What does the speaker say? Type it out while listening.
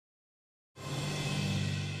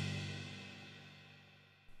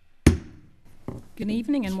Good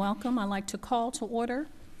evening and welcome. I'd like to call to order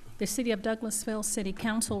the City of Douglasville City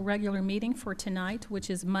Council regular meeting for tonight, which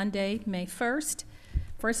is Monday, May 1st.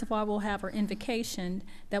 First of all, we'll have our invocation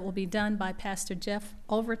that will be done by Pastor Jeff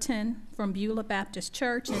Overton from Beulah Baptist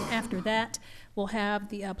Church, and after that, we'll have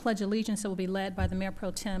the Pledge of Allegiance that will be led by the Mayor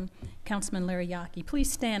Pro Tem, Councilman Larry Yockey.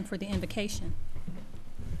 Please stand for the invocation.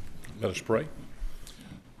 Let us pray.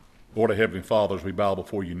 Lord, our Heavenly Father, as we bow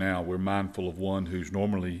before you now, we're mindful of one who's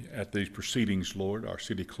normally at these proceedings, Lord, our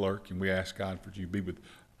city clerk, and we ask God for you to be with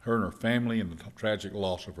her and her family and the tragic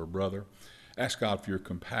loss of her brother. Ask God for your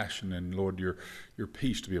compassion and, Lord, your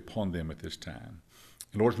peace to be upon them at this time.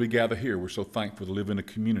 And Lord, as we gather here, we're so thankful to live in a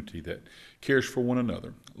community that cares for one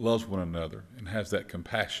another, loves one another, and has that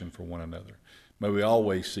compassion for one another. May we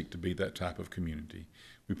always seek to be that type of community.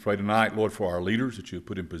 We pray tonight, Lord, for our leaders that you have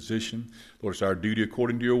put in position. Lord, it's our duty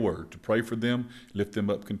according to your word to pray for them, lift them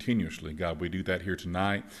up continuously. God, we do that here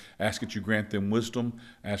tonight. Ask that you grant them wisdom.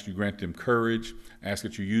 Ask you grant them courage. Ask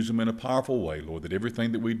that you use them in a powerful way, Lord, that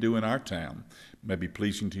everything that we do in our town may be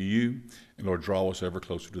pleasing to you. And Lord, draw us ever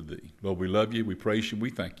closer to thee. Lord, we love you. We praise you.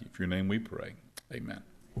 We thank you. For your name we pray. Amen.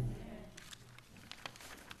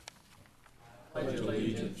 I pledge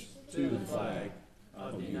allegiance to the flag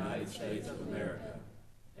of the United States of America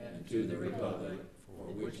and to the republic for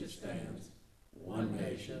which it stands, one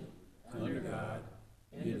nation, under God,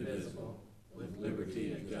 indivisible, with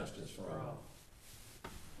liberty and justice for all.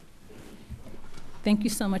 Thank you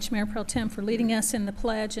so much, Mayor Pro Tem, for leading us in the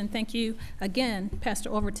pledge, and thank you again, Pastor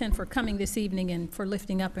Overton, for coming this evening and for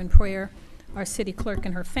lifting up in prayer our city clerk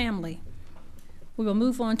and her family. We will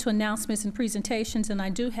move on to announcements and presentations, and I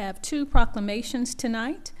do have two proclamations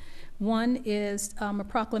tonight. One is a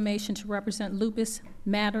proclamation to represent Lupus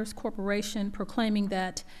Matters Corporation, proclaiming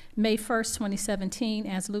that May 1st, 2017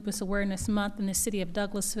 as Lupus Awareness Month in the city of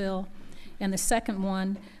Douglasville. And the second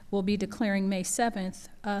one will be declaring May 7th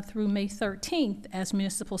through May 13th as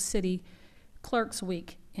Municipal City Clerks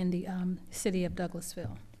Week in the city of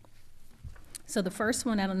Douglasville. So the first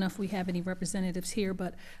one, I don't know if we have any representatives here,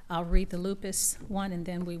 but I'll read the Lupus one and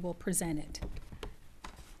then we will present it.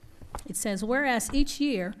 It says, whereas each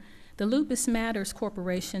year, the Lupus Matters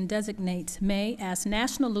Corporation designates May as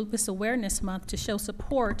National Lupus Awareness Month to show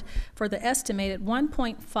support for the estimated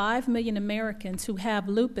 1.5 million Americans who have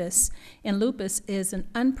lupus, and lupus is an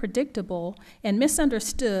unpredictable and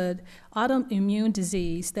misunderstood autoimmune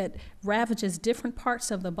disease that ravages different parts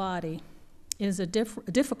of the body. It is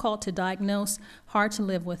difficult to diagnose, hard to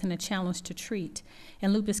live with, and a challenge to treat.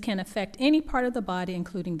 And lupus can affect any part of the body,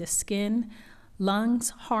 including the skin, lungs,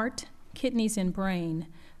 heart, kidneys, and brain.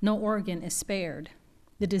 No organ is spared.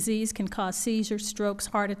 The disease can cause seizures, strokes,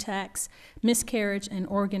 heart attacks, miscarriage, and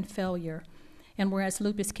organ failure. And whereas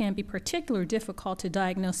lupus can be particularly difficult to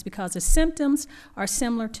diagnose because the symptoms are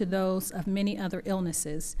similar to those of many other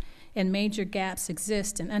illnesses, and major gaps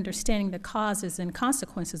exist in understanding the causes and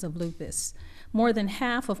consequences of lupus. More than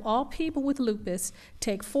half of all people with lupus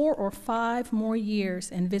take 4 or 5 more years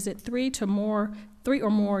and visit 3 or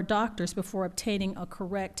more doctors before obtaining a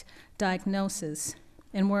correct diagnosis.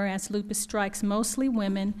 And whereas lupus strikes mostly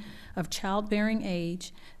women of childbearing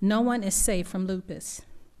age, no one is safe from lupus.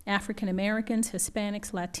 African Americans,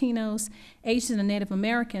 Hispanics, Latinos, Asian, and Native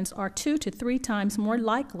Americans are 2 to 3 times more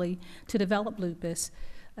likely to develop lupus,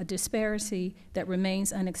 a disparity that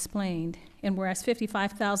remains unexplained. And whereas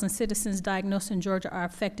 55,000 citizens diagnosed in Georgia are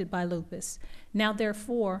affected by lupus. Now,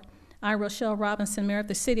 therefore, I, Rochelle Robinson, Mayor of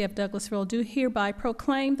the City of Douglasville, do hereby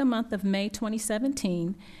proclaim the month of May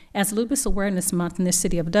 2017 as Lupus Awareness Month in the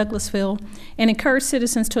City of Douglasville, and encourage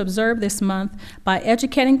citizens to observe this month by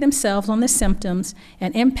educating themselves on the symptoms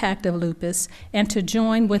and impact of lupus, and to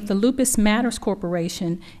join with the Lupus Matters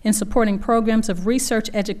Corporation in supporting programs of research,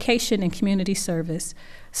 education, and community service.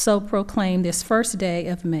 So proclaim this first day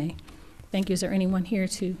of May. Thank you. Is there anyone here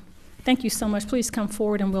to? Thank you so much. Please come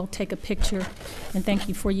forward and we'll take a picture. And thank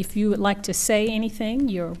you for you. If you would like to say anything,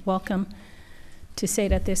 you're welcome to say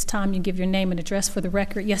it at this time. You give your name and address for the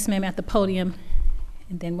record. Yes, ma'am, at the podium.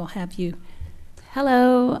 And then we'll have you.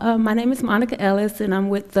 Hello, my name is Monica Ellis, and I'm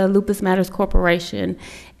with the Lupus Matters Corporation.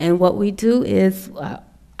 And what we do is,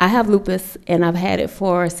 I have lupus, and I've had it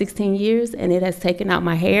for 16 years, and it has taken out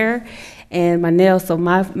my hair and my nails. So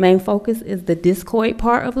my main focus is the discoid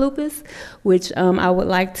part of lupus, which I would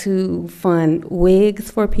like to fund wigs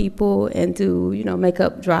for people and do,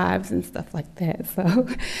 makeup drives and stuff like that. So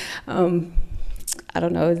I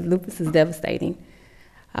don't know, lupus is devastating.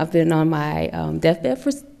 I've been on my deathbed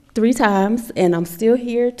for 3 times, and I'm still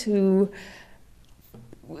here to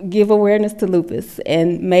give awareness to lupus.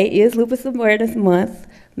 And May is Lupus Awareness Month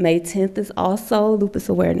May 10th is also Lupus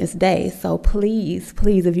Awareness Day. So please,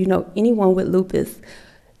 please, if you know anyone with lupus,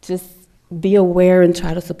 just be aware and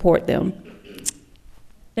try to support them.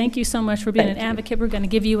 Thank you so much for being an Thank you. advocate. We're going to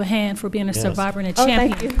give you a hand for being a Yes. survivor and a Oh,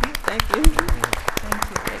 champion. thank you. Thank you.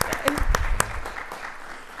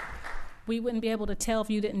 We wouldn't be able to tell if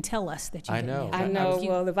you didn't tell us that you I didn't know. have I it. know. You-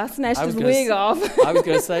 Well, if I snatched I was his gonna wig s- off. I was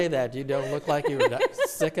going to say that. You don't look like you were that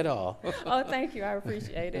sick at all. Oh, thank you. I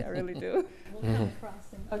appreciate it. I really do.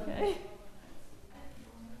 Okay.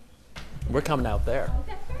 We're coming out there.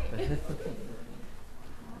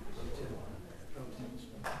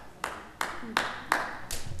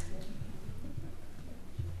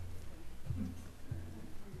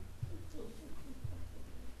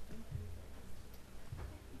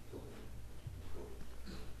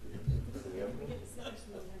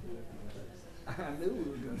 I knew we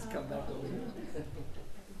were going to come back over here.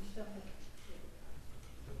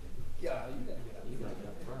 Yeah, you gotta get up. You gotta get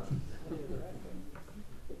up front.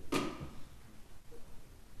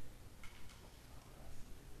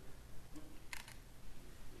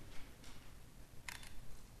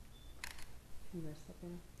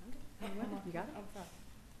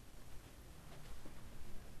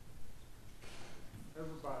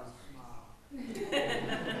 Everybody smile.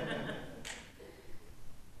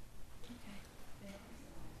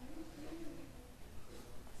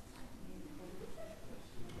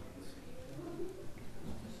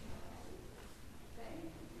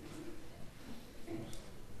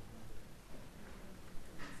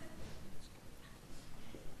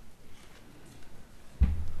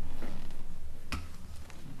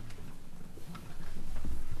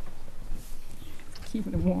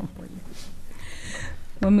 Keeping it warm for you.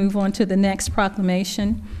 We'll move on to the next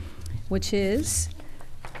proclamation, which is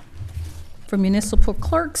for Municipal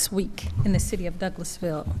Clerks Week in the city of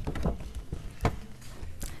Douglasville.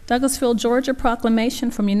 Douglasville, Georgia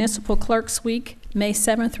proclamation for Municipal Clerks Week, May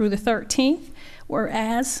 7th through the 13th,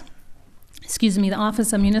 whereas, the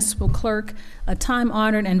Office of Municipal Clerk, a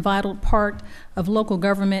time-honored and vital part of local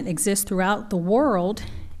government, exists throughout the world,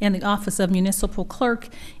 and the Office of Municipal Clerk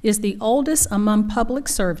is the oldest among public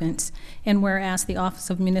servants, and whereas the Office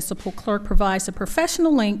of Municipal Clerk provides a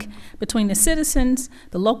professional link between the citizens,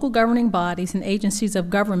 the local governing bodies, and agencies of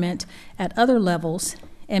government at other levels,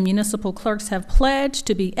 and municipal clerks have pledged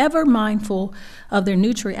to be ever mindful of their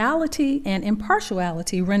neutrality and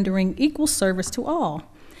impartiality, rendering equal service to all.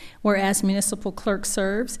 Whereas municipal clerk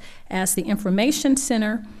serves as the information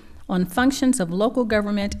center on functions of local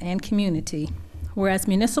government and community. Whereas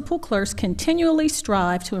municipal clerks continually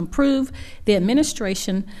strive to improve the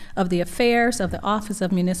administration of the affairs of the Office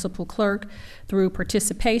of Municipal Clerk through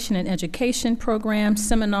participation in education programs,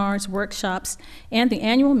 seminars, workshops, and the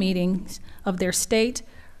annual meetings of their state,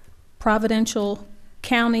 provincial,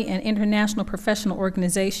 county, and international professional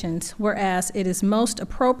organizations, whereas it is most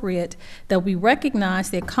appropriate that we recognize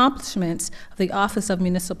the accomplishments of the Office of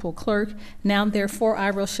Municipal Clerk. Now, therefore, I,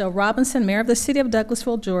 Rochelle Robinson, Mayor of the City of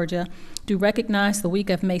Douglasville, Georgia, do recognize the week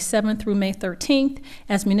of May 7th through May 13th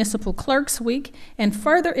as Municipal Clerks Week, and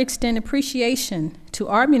further extend appreciation to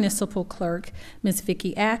our Municipal Clerk, Ms.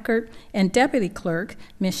 Vicki Ackert, and Deputy Clerk,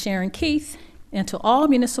 Ms. Sharon Keith, and to all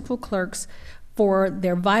municipal clerks for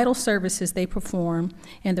their vital services they perform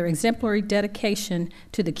and their exemplary dedication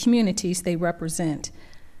to the communities they represent.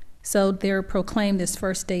 So they're proclaimed this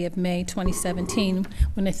first day of May 2017. I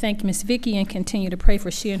want to thank Ms. Vicki and continue to pray for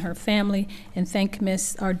she and her family, and thank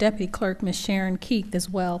our Deputy Clerk, Ms. Sharon Keith, as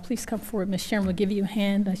well. Please come forward. Ms. Sharon will give you a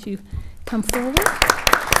hand as you come forward.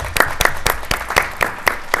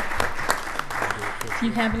 Do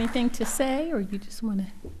you have anything to say, or you just want to?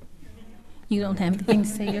 You don't have anything to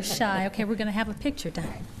say, you're shy. Okay, we're going to have a picture done.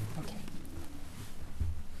 Okay.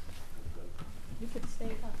 You could stay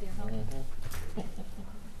up there, huh?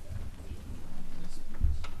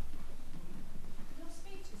 No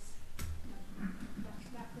speeches.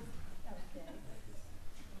 Okay.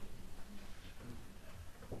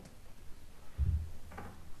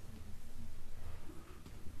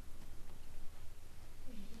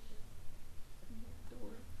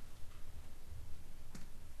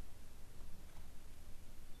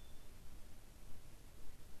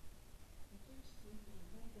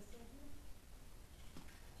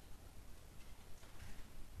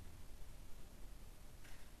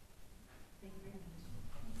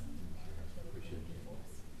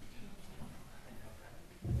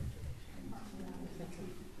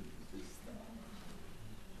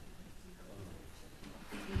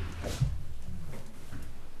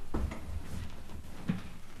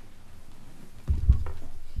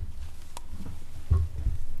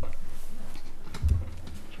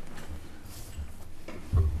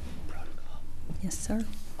 Yes, sir.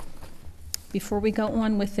 Before we go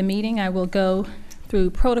on with the meeting, I will go through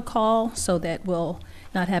protocol so that we'll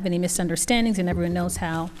not have any misunderstandings and everyone knows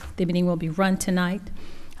how the meeting will be run tonight.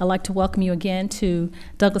 I'd like to welcome you again to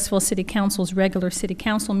Douglasville City Council's regular City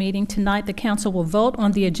Council meeting. Tonight, the council will vote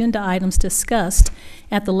on the agenda items discussed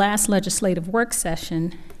at the last legislative work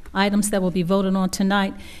session. Items that will be voted on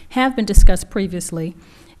tonight have been discussed previously,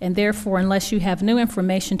 and therefore, unless you have new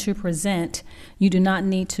information to present, you do not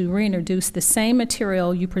need to reintroduce the same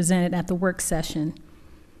material you presented at the work session.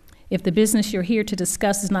 If the business you're here to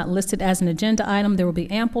discuss is not listed as an agenda item, there will be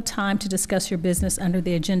ample time to discuss your business under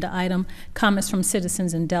the agenda item, comments from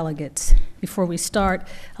citizens and delegates. Before we start,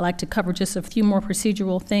 I'd like to cover just a few more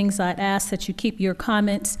procedural things. I'd ask that you keep your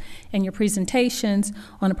comments and your presentations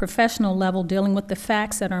on a professional level, dealing with the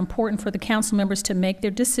facts that are important for the council members to make their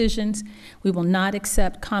decisions. We will not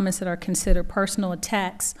accept comments that are considered personal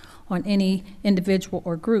attacks on any individual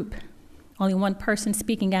or group. Only one person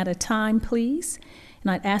speaking at a time, please. And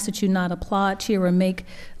I'd ask that you not applaud, cheer, or make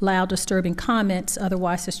loud, disturbing comments,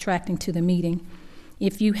 otherwise distracting to the meeting.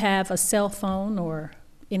 If you have a cell phone or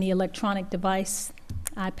any electronic device,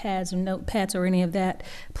 iPads or notepads or any of that,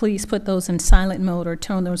 please put those in silent mode or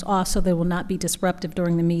turn those off so they will not be disruptive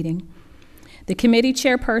during the meeting. The committee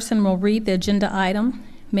chairperson will read the agenda item,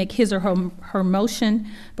 make his or her motion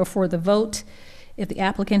before the vote. If the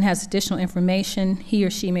applicant has additional information, he or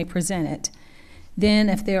she may present it. Then,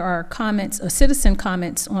 if there are comments or citizen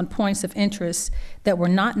comments on points of interest that were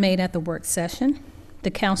not made at the work session,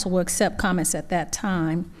 the council will accept comments at that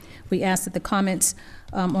time. We ask that the comments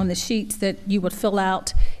on the sheets that you would fill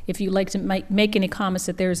out, if you'd like to make any comments,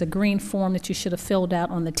 that there is a green form that you should have filled out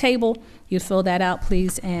on the table. You'd fill that out,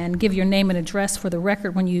 please, and give your name and address for the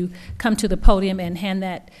record when you come to the podium, and hand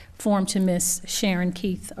that form to Ms. Sharon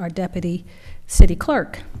Keith, our Deputy City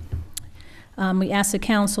Clerk. We ask the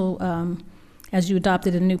council, as you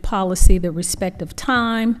adopted a new policy, the respect of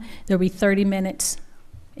time. There'll be 30 minutes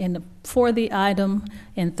for the item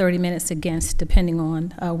and 30 minutes against, depending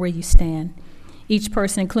on where you stand. Each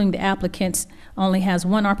person, including the applicants, only has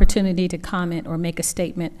one opportunity to comment or make a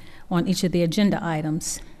statement on each of the agenda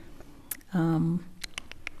items. I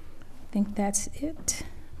think that's it.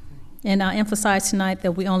 And I'll emphasize tonight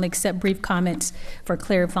that we only accept brief comments for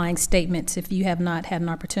clarifying statements if you have not had an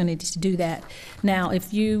opportunity to do that. Now,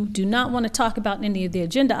 if you do not want to talk about any of the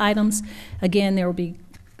agenda items, again, there will be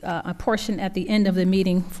a portion at the end of the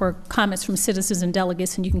meeting for comments from citizens and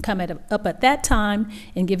delegates, and you can come up at that time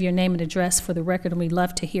and give your name and address for the record, and we'd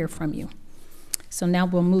love to hear from you. So now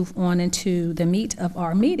we'll move on into the meat of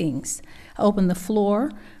our meetings. I open the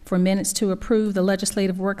floor for minutes to approve the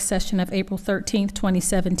legislative work session of April 13th,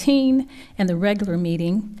 2017, and the regular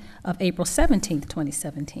meeting of April 17th,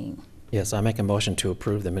 2017. Yes, I make a motion to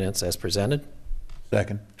approve the minutes as presented.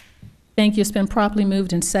 Second. Thank you. It's been properly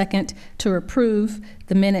moved and second to approve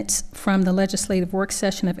the minutes from the legislative work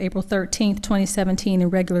session of April 13th, 2017,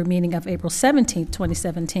 and regular meeting of April 17th,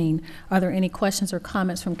 2017. Are there any questions or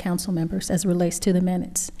comments from council members as it relates to the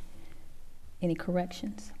minutes? Any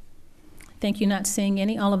corrections? Thank you. Not seeing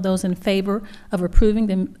any. All of those in favor of approving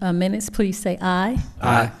the minutes, please say aye.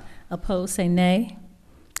 Aye. Opposed, say nay.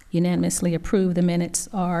 Unanimously approved. The minutes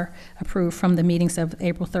are approved from the meetings of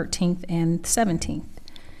April 13th and 17th.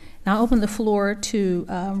 Now I open the floor to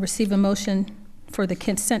receive a motion for the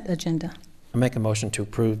consent agenda. I make a motion to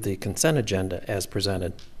approve the consent agenda as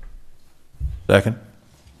presented. Second.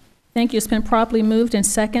 Thank you. It's been properly moved and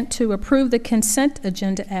second to approve the consent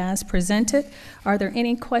agenda as presented. Are there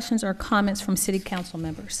any questions or comments from city council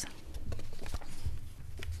members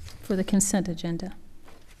for the consent agenda?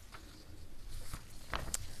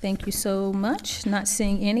 Thank you so much. Not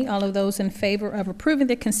seeing any. All of those in favor of approving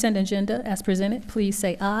the consent agenda as presented, please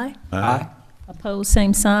say aye. Aye. Opposed,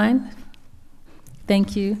 same sign.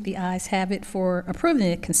 Thank you. The ayes have it for approving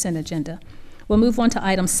the consent agenda. We'll move on to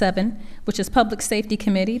item 7, which is Public Safety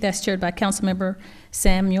Committee. That's chaired by Councilmember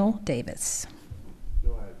Samuel Davis.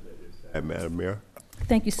 Madam Mayor.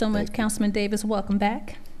 Thank you so much, Councilman Davis. Welcome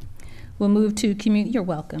back. We'll move to you're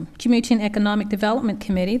welcome. Community and Economic Development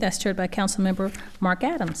Committee. That's chaired by Councilmember Mark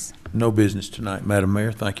Adams. No business tonight, Madam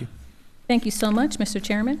Mayor. Thank you. Thank you so much, Mr.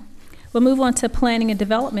 Chairman. We'll move on to Planning and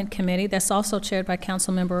Development Committee. That's also chaired by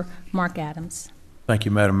Councilmember Mark Adams. Thank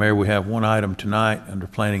you, Madam Mayor. We have one item tonight under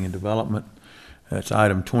Planning and Development. That's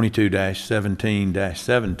item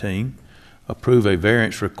 22-17-17. Approve a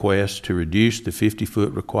variance request to reduce the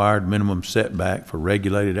 50-foot required minimum setback for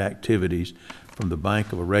regulated activities from the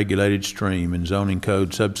bank of a regulated stream in zoning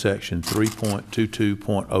code subsection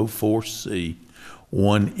 3.22.04C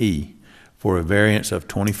 1E for a variance of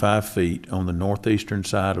 25 feet on the northeastern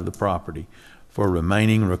side of the property for a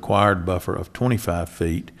remaining required buffer of 25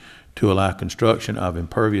 feet to allow construction of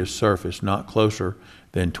impervious surface not closer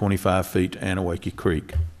than 25 feet to Anawake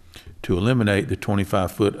Creek, to eliminate the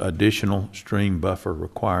 25-foot additional stream buffer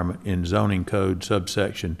requirement in zoning code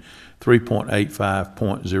subsection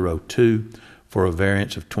 3.85.02 for a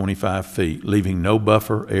variance of 25 feet, leaving no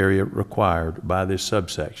buffer area required by this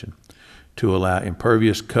subsection, to allow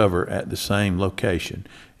impervious cover at the same location,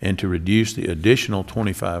 and to reduce the additional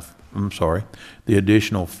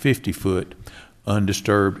 50-foot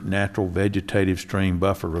undisturbed natural vegetative stream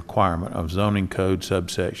buffer requirement of zoning code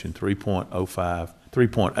subsection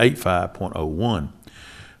 3.85.01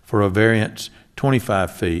 for a variance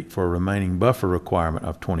 25 feet for a remaining buffer requirement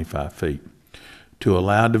of 25 feet, to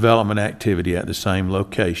allow development activity at the same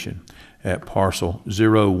location at parcel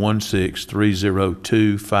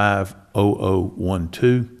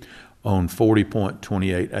 01630250012 on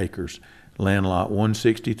 40.28 acres, land lot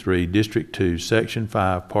 163, District 2, Section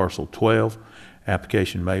 5, Parcel 12,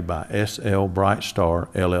 application made by S.L. Bright Star,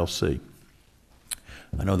 LLC.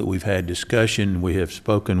 I know that we've had discussion. We have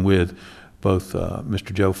spoken with both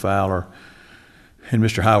Mr. Joe Fowler and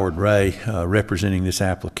Mr. Howard Ray representing this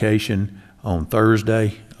application on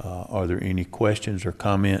Thursday. Are there any questions or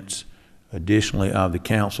comments additionally of the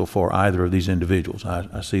council for either of these individuals?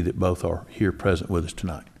 I see that both are here present with us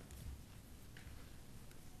tonight.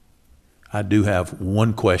 I do have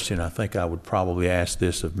one question. I think I would probably ask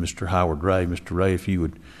this of Mr. Howard Ray. Mr. Ray, if you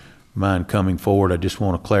would mind coming forward, I just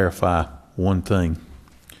want to clarify one thing.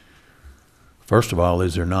 First of all,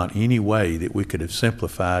 is there not any way that we could have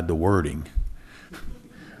simplified the wording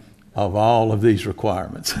of all of these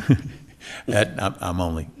requirements? I'm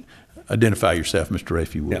only, identify yourself, Mr. Ray,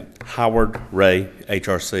 if you would. Yeah. Howard Ray,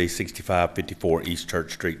 HRC 6554 East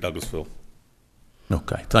Church Street, Douglasville.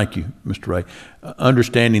 Okay, thank you, Mr. Ray.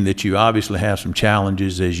 Understanding that you obviously have some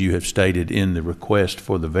challenges, as you have stated in the request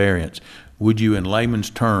for the variance, would you in layman's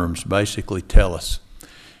terms basically tell us,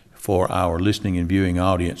 for our listening and viewing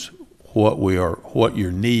audience, what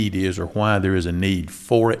your need is, or why there is a need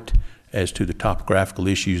for it, as to the topographical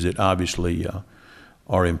issues that obviously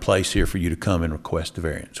are in place here for you to come and request the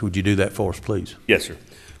variance? Would you do that for us, please? Yes, sir.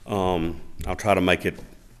 I'll try to make it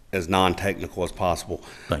as non-technical as possible.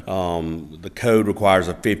 The code requires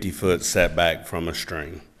a 50-foot setback from a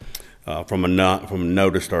stream, from no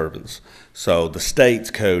disturbance. So the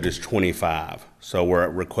state's code is 25. So we're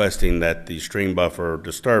requesting that the stream buffer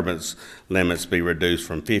disturbance limits be reduced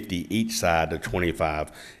from 50 each side to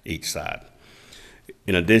 25 each side.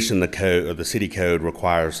 In addition, the city code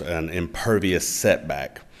requires an impervious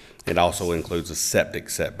setback. It also includes a septic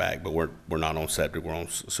setback, but we're not on septic, we're on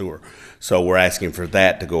sewer. So we're asking for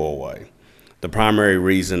that to go away. The primary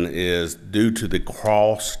reason is due to the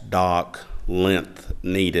cross dock length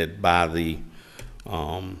needed by the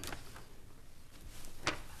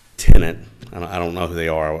tenant. I don't know who they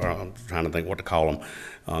are. I'm trying to think what to call them.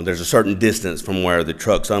 There's a certain distance from where the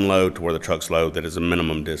trucks unload to where the trucks load that is a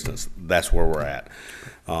minimum distance. That's where we're at.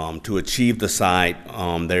 To achieve the site,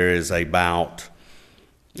 there is about,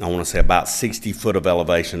 I want to say about 60 foot of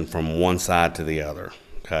elevation from one side to the other.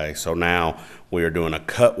 Okay, so now we are doing a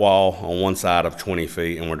cut wall on one side of 20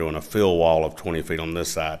 feet and we're doing a fill wall of 20 feet on this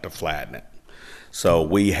side to flatten it. So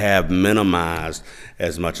we have minimized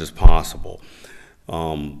as much as possible.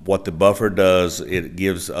 What the buffer does, it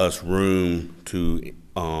gives us room to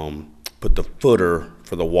put the footer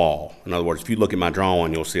for the wall. In other words, if you look at my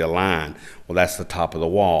drawing, you'll see a line. Well, that's the top of the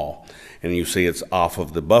wall. And you see it's off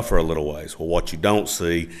of the buffer a little ways. Well, what you don't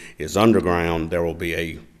see is underground, there will be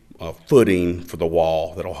a footing for the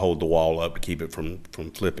wall that'll hold the wall up to keep it from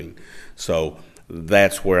flipping. So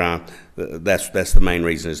that's where that's the main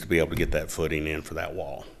reason, is to be able to get that footing in for that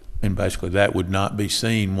wall. And basically that would not be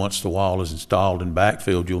seen once the wall is installed and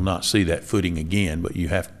backfilled. You'll not see that footing again, but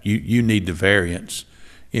you need the variance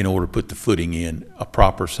in order to put the footing in, a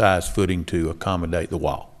proper size footing to accommodate the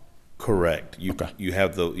wall. Correct. Okay. You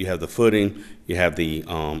have the footing, you have the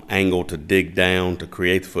angle to dig down to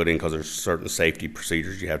create the footing, because there's certain safety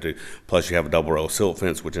procedures you have to, plus you have a double row silt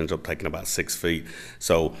fence, which ends up taking about 6 feet.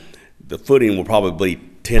 So the footing will probably be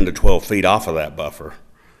 10 to 12 feet off of that buffer,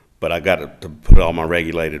 but I got to put all my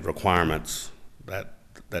regulated requirements.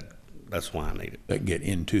 That's why I need it. That get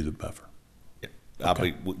into the buffer. Yeah.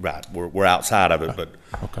 Okay. Right. We're outside of it, but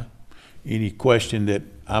okay. Any question that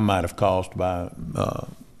I might have caused by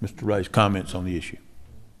Mr. Ray's comments on the issue?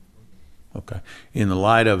 Okay. In the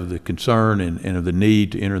light of the concern and of the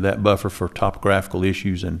need to enter that buffer for topographical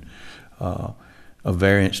issues and a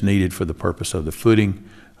variance needed for the purpose of the footing,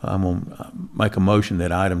 I'm going to make a motion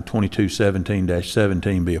that item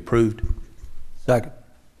 2217-17 be approved. Second.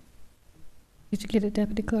 Did you get it,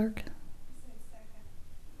 Deputy Clerk?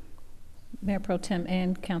 Mayor Pro Tem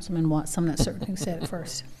and Councilman Watts. I'm not certain who said it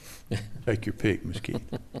first. Take your pick, Ms. Keith.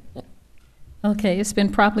 Okay, it's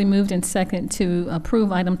been properly moved and second to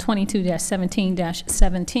approve item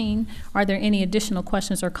 22-17-17. Are there any additional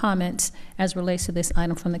questions or comments as relates to this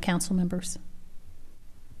item from the council members?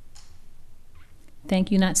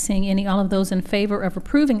 Thank you. Not seeing any. All of those in favor of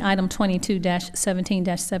approving item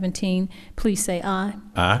 22-17-17, please say aye.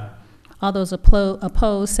 Aye. All those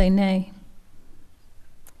opposed, say nay.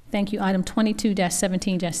 Thank you. Item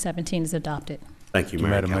 22-17-17 is adopted. Thank you,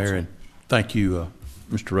 Mayor. Madam Mayor, and thank you,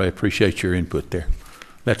 Mr. Ray. Appreciate your input there.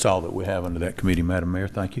 That's all that we have under that committee, Madam Mayor.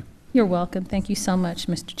 Thank you. You're welcome. Thank you so much,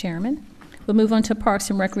 Mr. Chairman. We'll move on to Parks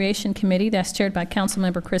and Recreation Committee. That's chaired by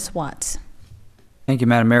Councilmember Chris Watts. Thank you,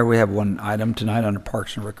 Madam Mayor. We have one item tonight under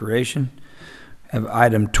Parks and Recreation. We have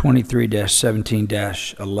item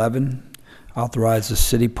 23-17-11. Authorize the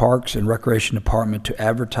City Parks and Recreation Department to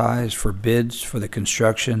advertise for bids for the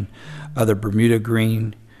construction of the Bermuda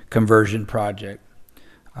Green conversion project.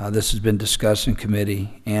 This has been discussed in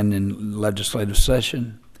committee and in legislative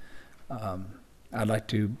session. I'd like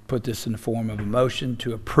to put this in the form of a motion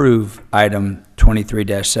to approve item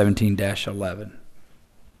 23-17-11.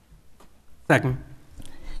 Second.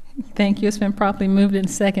 Thank you. It's been properly moved and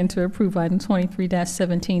second to approve item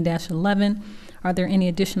 23-17-11. Are there any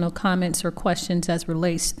additional comments or questions as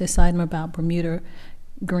relates to this item about Bermuda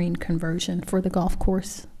Green conversion for the golf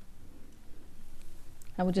course?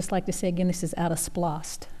 I would just like to say again, this is out of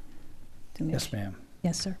SPLOST. Yes, ma'am.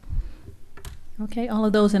 Yes, sir. Okay, all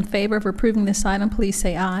of those in favor of approving this item, please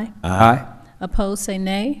say aye. Aye. Opposed, say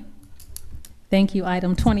nay. Thank you.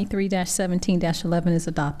 Item 23-17-11 is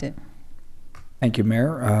adopted. Thank you,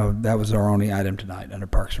 Mayor. That was our only item tonight under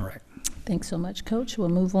Parks and Rec. Thanks so much, Coach. We'll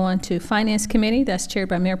move on to Finance Committee. That's chaired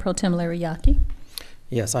by Mayor Pro Tem Larry Yaki.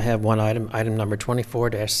 Yes, I have one item, item number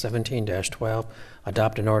 24-17-12,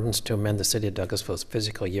 adopt an ordinance to amend the City of Douglasville's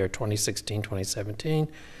fiscal year 2016-2017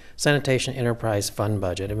 sanitation enterprise fund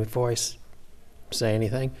budget. And before I say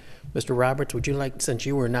anything, Mr. Roberts, would you like, since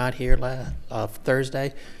you were not here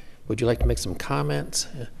Thursday, would you like to make some comments?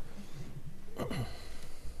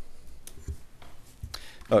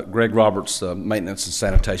 Greg Roberts, Maintenance and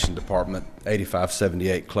Sanitation Department,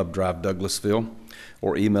 8578 Club Drive, Douglasville,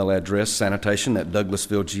 or email address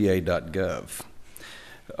sanitation@douglasvillega.gov.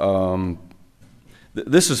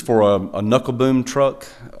 This is for a knuckle boom truck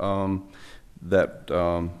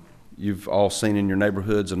that you've all seen in your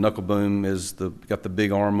neighborhoods. A knuckle boom is got the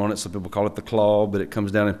big arm on it. Some people call it the claw, but it comes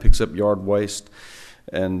down and picks up yard waste.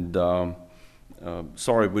 And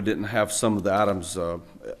sorry we didn't have some of the items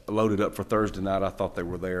loaded up for Thursday night. I thought they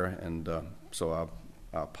were there, and so I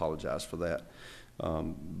apologize for that.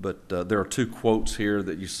 But there are two quotes here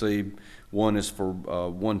that you see. One is for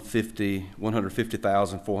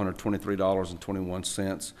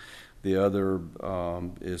 $150,423.21. The other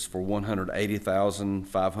is for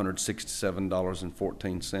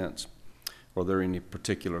 $180,567.14. Are there any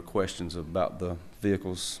particular questions about the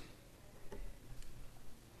vehicles?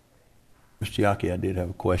 Mr. Yaki, I did have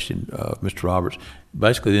a question, Mr. Roberts.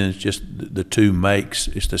 Basically, then it's just the two makes.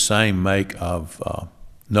 It's the same make of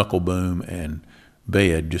knuckle boom and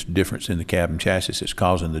bed, just difference in the cabin chassis that's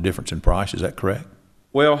causing the difference in price. Is that correct?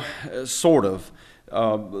 Well, sort of.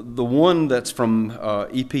 The one that's from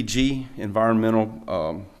EPG,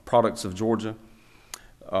 Environmental Products of Georgia,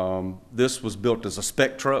 this was built as a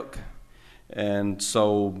spec truck, and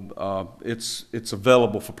so it's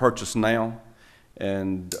available for purchase now.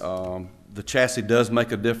 And the chassis does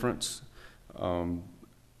make a difference,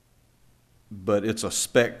 but it's a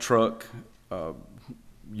spec truck.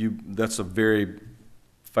 That's a very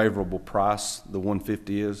favorable price. The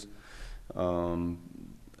 150 is.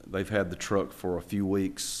 They've had the truck for a few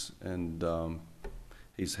weeks, and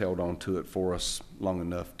he's held on to it for us long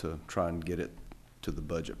enough to try and get it to the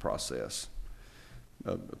budget process.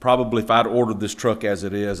 Probably if I'd ordered this truck as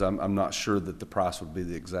it is, I'm not sure that the price would be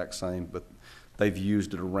the exact same, but they've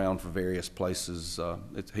used it around for various places.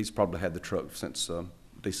 He's probably had the truck since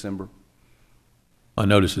December. I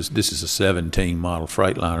notice this is a 17 model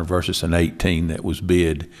Freightliner versus an 18 that was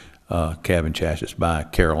bid cabin chassis by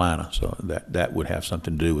Carolina, so that would have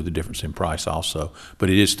something to do with the difference in price also. But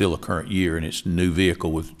it is still a current year, and it's a new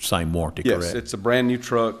vehicle with same warranty, correct? Yes, it's a brand new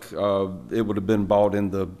truck. It would have been bought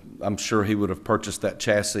I'm sure he would have purchased that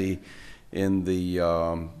chassis in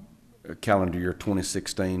the calendar year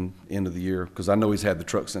 2016, end of the year, because I know he's had the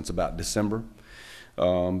truck since about December.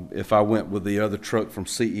 If I went with the other truck from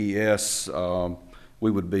CES, we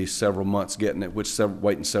would be several months getting it, which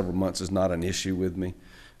waiting several months is not an issue with me.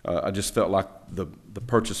 I just felt like the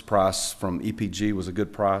purchase price from EPG was a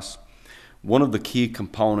good price. One of the key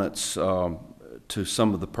components to to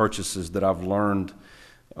some of the purchases that I've learned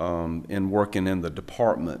in working in the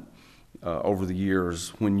department over the years.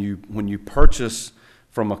 When you purchase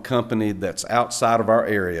from a company that's outside of our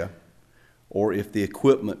area, or if the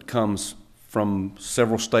equipment comes from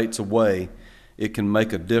several states away, it can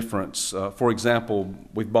make a difference. For example,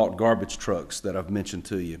 we've bought garbage trucks that I've mentioned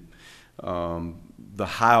to you. The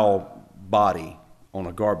Heil body on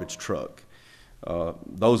a garbage truck,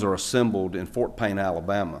 those are assembled in Fort Payne,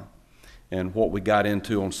 Alabama. And what we got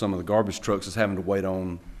into on some of the garbage trucks is having to wait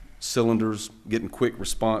on cylinders, getting quick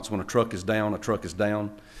response. When a truck is down, a truck is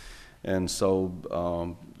down. And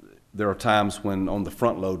so there are times when on the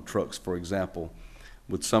front load trucks, for example,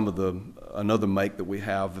 with some of another make that we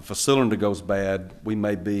have, if a cylinder goes bad, we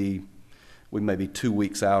may be 2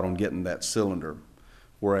 weeks out on getting that cylinder,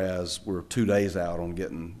 whereas we're 2 days out on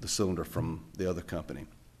getting the cylinder from the other company.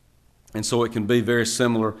 And so it can be very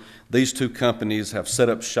similar. These two companies have set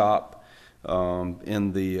up shop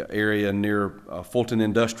in the area near Fulton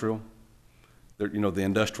Industrial, the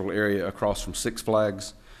industrial area across from Six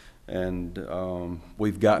Flags. And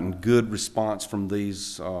we've gotten good response from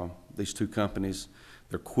these two companies.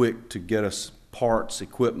 They're quick to get us parts,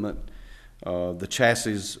 equipment. The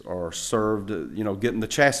chassis are served. Getting the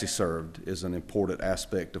chassis served is an important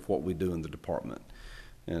aspect of what we do in the department.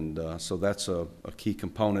 And so that's a key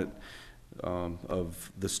component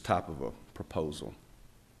of this type of a proposal.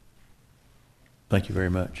 Thank you very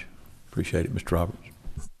much. Appreciate it, Mr. Roberts.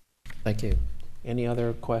 Thank you. Any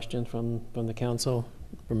other questions from the council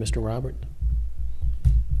for Mr. Robert?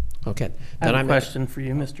 Okay. I have a question for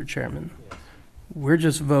you, Mr. Chairman. We're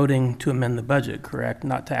just voting to amend the budget, correct?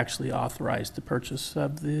 Not to actually authorize the purchase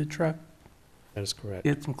of the truck? That is correct.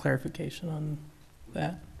 Get some clarification on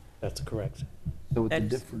that? That's correct. So with the That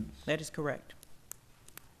is- difference. That is correct.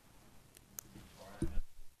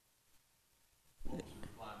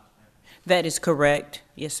 That is correct.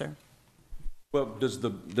 Yes, sir. Well, does the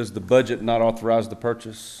budget not authorize the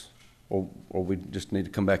purchase, or we just need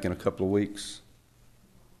to come back in a couple of weeks?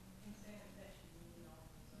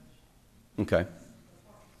 Okay.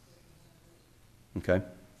 Okay.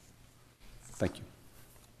 Thank you.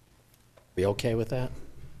 Be okay with that?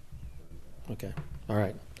 Okay, all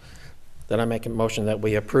right. Then I make a motion that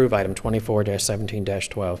we approve item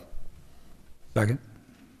 24-17-12. Second.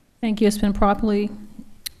 Thank you. It's been properly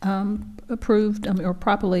approved, or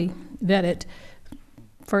properly vetted,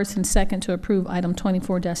 first and second to approve item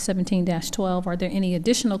 24-17-12. Are there any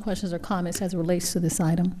additional questions or comments as it relates to this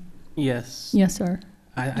item? Yes. Yes, sir.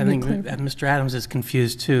 I think that Mr. Adams is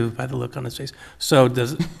confused too by the look on his face. So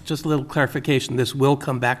just a little clarification, this will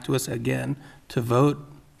come back to us again to vote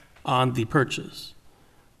on the purchase?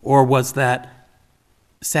 Or was that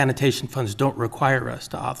sanitation funds don't require us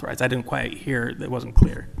to authorize? I didn't quite hear, it wasn't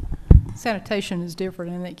clear. Sanitation is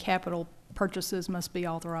different in that capital purchases must be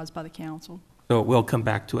authorized by the council. So it will come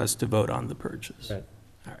back to us to vote on the purchase? Right.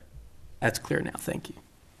 All right. That's clear now. Thank you.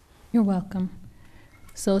 You're welcome.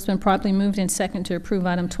 So it's been properly moved in second to approve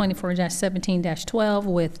item 24-17-12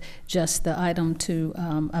 with just the item to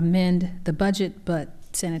amend the budget, but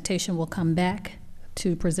sanitation will come back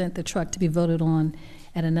to present the truck to be voted on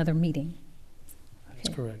at another meeting. That's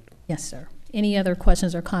correct. Yes, sir. Any other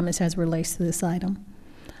questions or comments as relates to this item?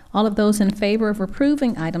 All of those in favor of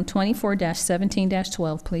approving item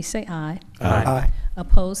 24-17-12, please say aye. Aye.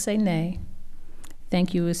 Opposed, say nay.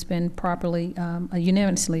 Thank you. It's been properly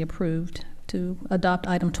unanimously approved to adopt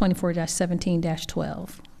item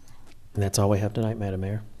 24-17-12. And that's all we have tonight, Madam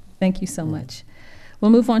Mayor. Thank you so much.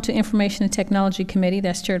 We'll move on to Information and Technology Committee.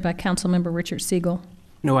 That's chaired by Councilmember Richard Siegel.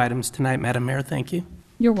 No items tonight, Madam Mayor. Thank you.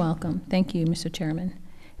 You're welcome. Thank you, Mr. Chairman.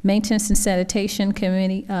 Maintenance and Sanitation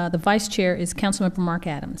Committee, the Vice Chair is Councilmember Mark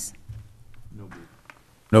Adams.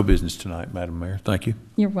 No business tonight, Madam Mayor. Thank you.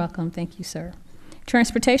 You're welcome. Thank you, sir.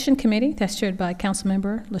 Transportation Committee, that's chaired by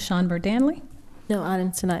Councilmember LaShawn Danley. No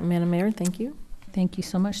items tonight, Madam Mayor. Thank you. Thank you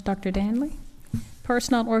so much, Dr. Danley.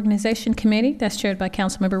 Personnel Organization Committee, that's chaired by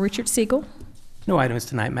Councilmember Richard Siegel. No items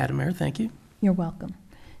tonight, Madam Mayor. Thank you. You're welcome.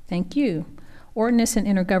 Thank you. Ordinance and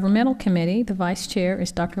Intergovernmental Committee, the Vice Chair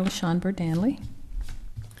is Dr. LaShawn Danley.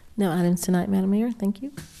 No items tonight, Madam Mayor. Thank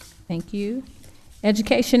you. Thank you.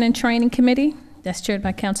 Education and Training Committee, that's chaired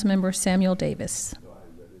by Councilmember Samuel Davis.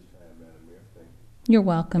 You're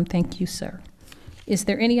welcome. Thank you, sir. Is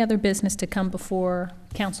there any other business to come before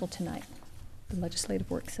council tonight, the legislative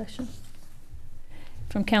work session?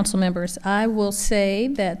 From council members, I will say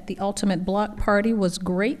that the ultimate block party was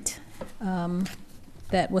great.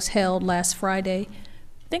 That was held last Friday.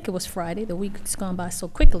 I think it was Friday. The week's gone by so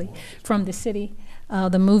quickly. From the city,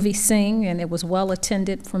 the movie Sing, and it was well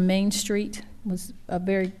attended from Main Street was a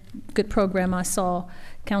very good program. I saw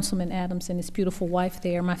Councilman Adams and his beautiful wife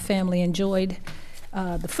there. My family enjoyed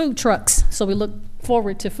the food trucks, so we look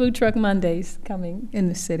forward to Food Truck Mondays coming in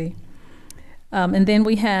the city. And then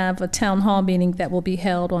we have a town hall meeting that will be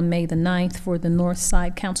held on May the 9th for the North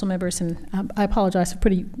Side council members. And I apologize for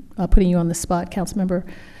putting you on the spot, Councilmember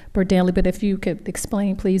Burdanley, but if you could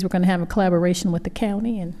explain, please. We're going to have a collaboration with the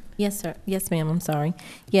county. And Yes, sir. Yes, ma'am. I'm sorry.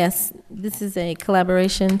 Yes, this is a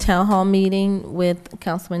collaboration town hall meeting with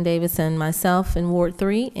Councilman Davis and myself in Ward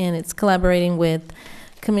 3, and it's collaborating with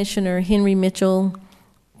Commissioner Henry Mitchell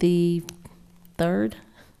the third,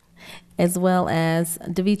 as well as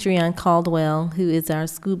Devitrion Caldwell, who is our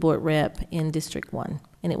school board rep in District 1.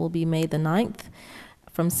 And it will be May the 9th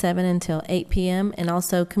from 7 until 8 p.m. And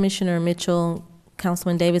also Commissioner Mitchell,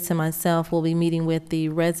 Councilman Davis, and myself will be meeting with the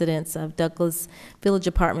residents of Douglas Village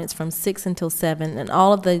Apartments from 6 until 7. And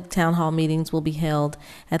all of the town hall meetings will be held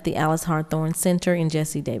at the Alice Harthorne Center in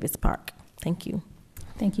Jesse Davis Park. Thank you.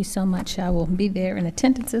 thank you so much. I will be there in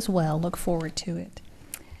attendance as well. Look forward to it.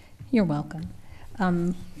 You're welcome.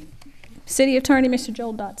 City Attorney, Mr.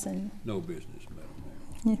 Joel Dotson. No business, Madam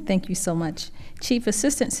Mayor. Yeah, thank you so much. Chief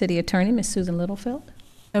Assistant City Attorney, Ms. Susan Littlefield.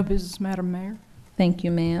 No business, Madam Mayor. Thank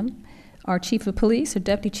you, ma'am. Our Chief of Police, or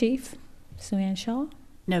Deputy Chief, Sue Ann Shaw.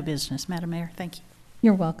 No business, Madam Mayor. Thank you.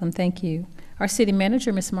 You're welcome. Thank you. Our City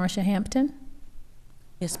Manager, Ms. Marcia Hampton.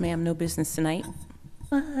 Yes, ma'am, no business tonight.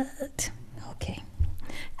 What? Okay.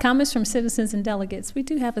 Comments from citizens and delegates. We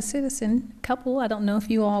do have a citizen couple. I don't know if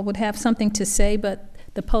you all would have something to say, but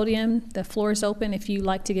the podium, the floor is open. If you'd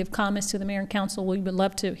like to give comments to the mayor and council, we would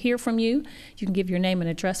love to hear from you. You can give your name and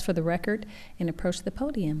address for the record and approach the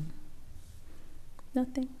podium.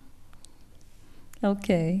 Nothing?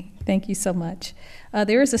 Okay, thank you so much.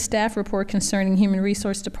 There is a staff report concerning Human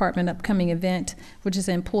Resource Department upcoming event, which is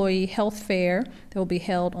an employee health fair that will be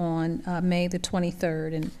held on May the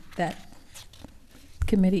 23rd, and that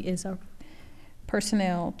committee is a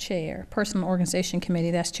personnel organization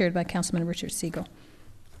committee that's chaired by Councilman Richard Siegel.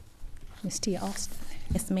 Ms. Tia Austin.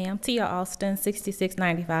 Yes, ma'am. Tia Austin,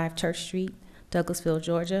 6695 Church Street, Douglasville,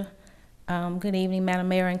 Georgia. Good evening, Madam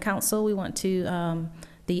Mayor and Council. We want to,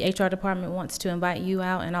 the HR department wants to invite you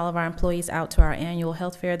out and all of our employees out to our annual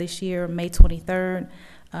health fair this year, May 23rd,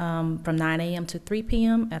 from 9 a.m. to 3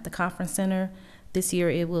 p.m. at the conference center. This year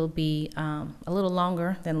it will be a little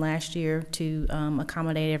longer than last year to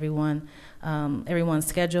accommodate everyone's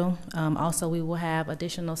schedule. Also, we will have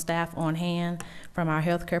additional staff on hand from our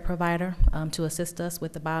healthcare provider to assist us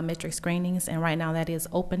with the biometric screenings. And right now that is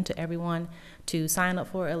open to everyone to sign up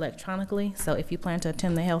for electronically. So if you plan to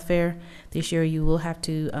attend the health fair this year, you will have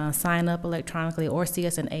to sign up electronically or see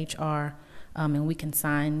us in HR, and we can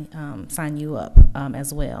sign you up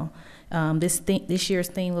as well. This year's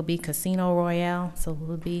theme will be Casino Royale, so it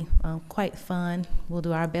will be quite fun. We'll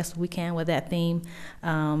do our best we can with that theme,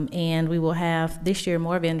 and we will have this year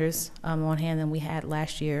more vendors on hand than we had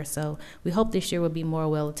last year. So we hope this year will be more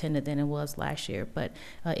well attended than it was last year. But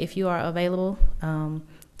if you are available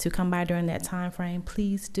to come by during that time frame,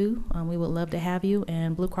 please do. We would love to have you,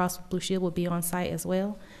 and Blue Cross Blue Shield will be on site as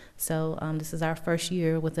well. So this is our first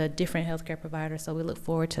year with a different healthcare provider, so we look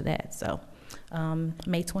forward to that. So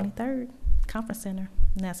May 23rd, Conference Center,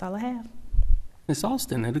 and that's all I have. Ms.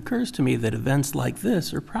 Alston, it occurs to me that events like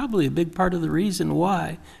this are probably a big part of the reason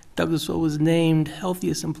why Douglasville was named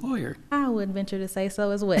Healthiest Employer. I would venture to say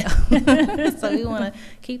so as well. So we want to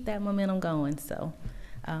keep that momentum going. So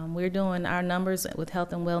we're doing our numbers with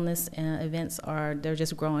health and wellness events they're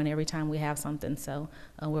just growing every time we have something. So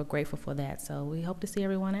we're grateful for that. So we hope to see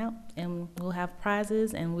everyone out, and we'll have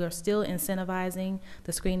prizes, and we're still incentivizing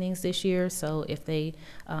the screenings this year. So if they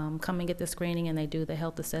come and get the screening and they do the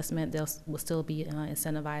health assessment, we'll still be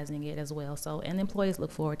incentivizing it as well. So, and employees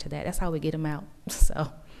look forward to that. That's how we get them out.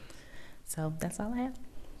 So that's all I have.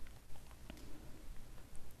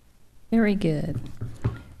 Very good.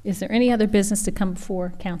 Is there any other business to come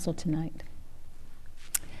before council tonight?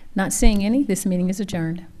 Not seeing any, this meeting is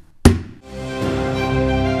adjourned.